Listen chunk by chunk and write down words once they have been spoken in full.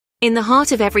In the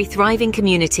heart of every thriving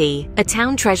community, a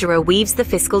town treasurer weaves the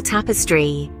fiscal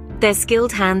tapestry. Their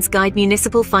skilled hands guide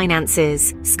municipal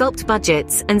finances, sculpt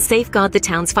budgets, and safeguard the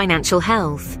town's financial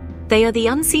health. They are the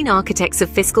unseen architects of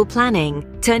fiscal planning,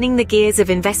 turning the gears of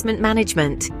investment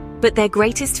management. But their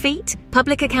greatest feat?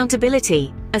 Public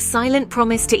accountability, a silent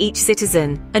promise to each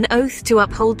citizen, an oath to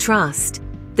uphold trust.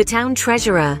 The town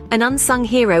treasurer, an unsung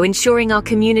hero ensuring our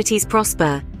communities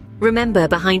prosper. Remember,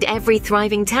 behind every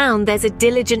thriving town, there's a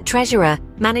diligent treasurer,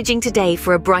 managing today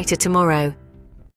for a brighter tomorrow.